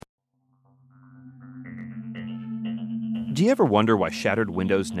Do you ever wonder why shattered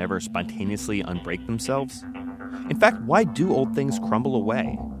windows never spontaneously unbreak themselves? In fact, why do old things crumble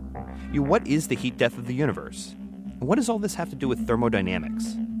away? What is the heat death of the universe? What does all this have to do with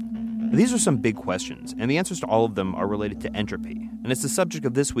thermodynamics? These are some big questions, and the answers to all of them are related to entropy, and it's the subject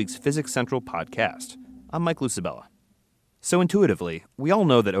of this week's Physics Central podcast. I'm Mike Lucibella. So intuitively, we all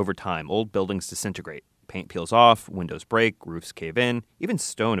know that over time, old buildings disintegrate. Paint peels off, windows break, roofs cave in, even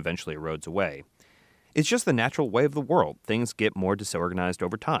stone eventually erodes away. It's just the natural way of the world. Things get more disorganized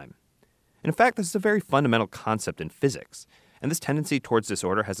over time. And in fact, this is a very fundamental concept in physics, and this tendency towards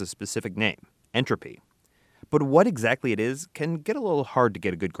disorder has a specific name, entropy. But what exactly it is can get a little hard to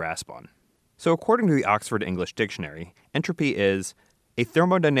get a good grasp on. So according to the Oxford English Dictionary, entropy is a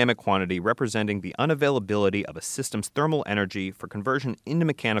thermodynamic quantity representing the unavailability of a system's thermal energy for conversion into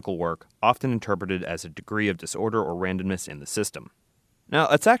mechanical work, often interpreted as a degree of disorder or randomness in the system. Now,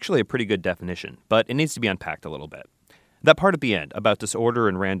 that's actually a pretty good definition, but it needs to be unpacked a little bit. That part at the end, about disorder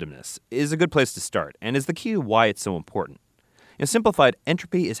and randomness, is a good place to start, and is the key to why it's so important. Simplified,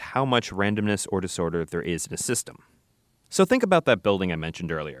 entropy is how much randomness or disorder there is in a system. So think about that building I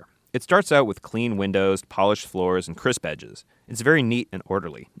mentioned earlier. It starts out with clean windows, polished floors, and crisp edges. It's very neat and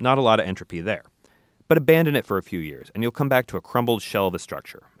orderly, not a lot of entropy there. But abandon it for a few years, and you'll come back to a crumbled shell of a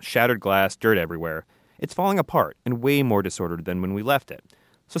structure. Shattered glass, dirt everywhere. It's falling apart, and way more disordered than when we left it.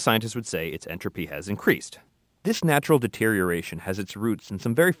 So scientists would say its entropy has increased. This natural deterioration has its roots in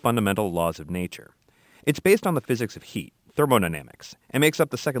some very fundamental laws of nature. It's based on the physics of heat, thermodynamics, and makes up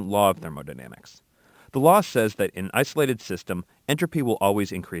the second law of thermodynamics. The law says that in an isolated system, entropy will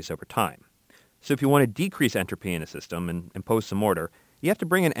always increase over time. So if you want to decrease entropy in a system and impose some order, you have to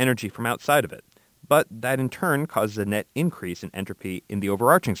bring in energy from outside of it. But that in turn causes a net increase in entropy in the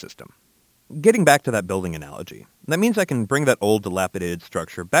overarching system. Getting back to that building analogy, that means I can bring that old dilapidated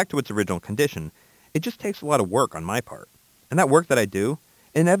structure back to its original condition. It just takes a lot of work on my part. And that work that I do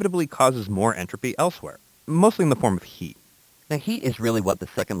inevitably causes more entropy elsewhere, mostly in the form of heat. Now, heat is really what the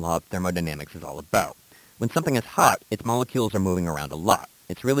second law of thermodynamics is all about. When something is hot, its molecules are moving around a lot.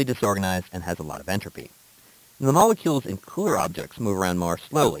 It's really disorganized and has a lot of entropy. And the molecules in cooler objects move around more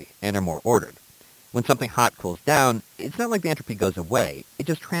slowly and are more ordered. When something hot cools down, it's not like the entropy goes away. It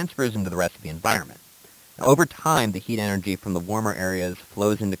just transfers into the rest of the environment. Now, over time, the heat energy from the warmer areas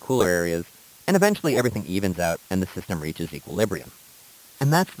flows into cooler areas, and eventually everything evens out and the system reaches equilibrium.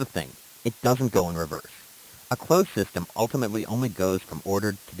 And that's the thing. It doesn't go in reverse. A closed system ultimately only goes from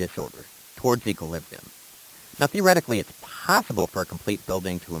ordered to disordered, towards equilibrium. Now, theoretically, it's possible for a complete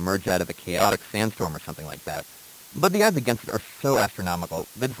building to emerge out of a chaotic sandstorm or something like that, but the odds against it are so astronomical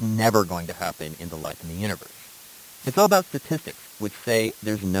that it's never going to happen in the life in the universe. It's all about statistics, which say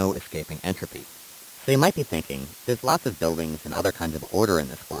there's no escaping entropy. So you might be thinking, there's lots of buildings and other kinds of order in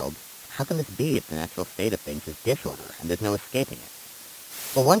this world. How can this be if the natural state of things is disorder and there's no escaping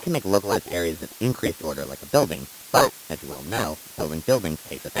it? Well, one can make localized areas of increased order like a building, but, as you well know, building buildings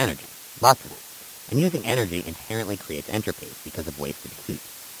takes up energy. Lots of it. And using energy inherently creates entropy because of wasted heat.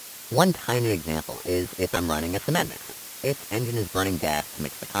 One tiny example is if I'm running a cement mixer. Its engine is burning gas to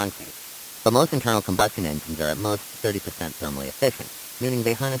mix the concrete. But most internal combustion engines are at most 30% thermally efficient, meaning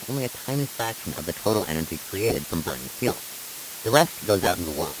they harness only a tiny fraction of the total energy created from burning fuel. The rest goes out in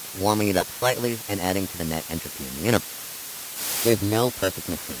the world, warming it up slightly and adding to the net entropy in the universe. There's no perfect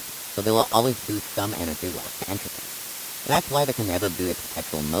machine, so there will always be some energy lost to entropy. That's why there can never be a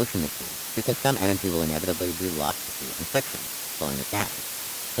perpetual motion machine, because some energy will inevitably be lost to heat and friction, slowing it down.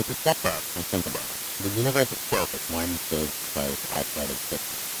 If you step back and think about it, the universe itself is one big, closed, isolated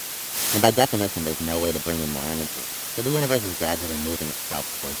system. And by definition, there's no way to bring in more energy, so the universe is gradually moving itself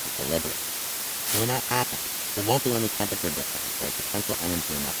towards equilibrium. And when that happens, there won't be any temperature difference or potential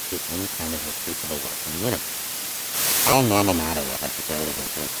energy enough to do any kind of appreciable work in the universe. All normal matter will have degraded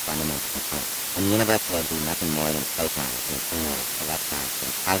into its fundamental components, and the universe will be nothing more than photons, neutrinos, electrons,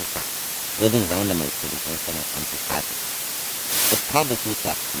 and positons, moving randomly through the infinite empty cosmos. It's called the heat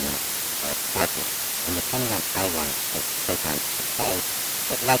death of the universe, or Entropy, and depending on how long it takes photons to decay,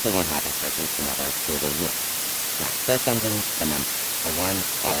 it likely won't happen for at least another 2 years. Now, search engine, the number, or 1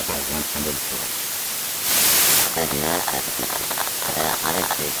 followed by 100 zeros. There's no entropy. There are other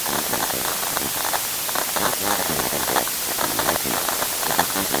big concentrations. Not a lot of matter working. You can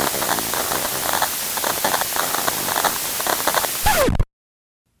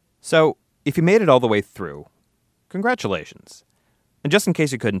So, if you made it all the way through, congratulations. And just in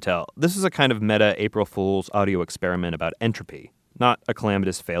case you couldn't tell, this is a kind of meta April Fool's audio experiment about entropy, not a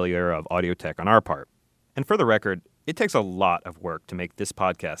calamitous failure of audio tech on our part. And for the record, it takes a lot of work to make this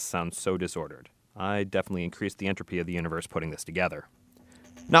podcast sound so disordered. I definitely increased the entropy of the universe putting this together.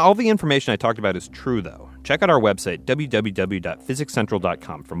 Now, all the information I talked about is true, though. check out our website,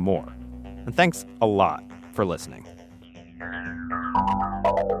 www.physicscentral.com, for more. And thanks a lot for listening.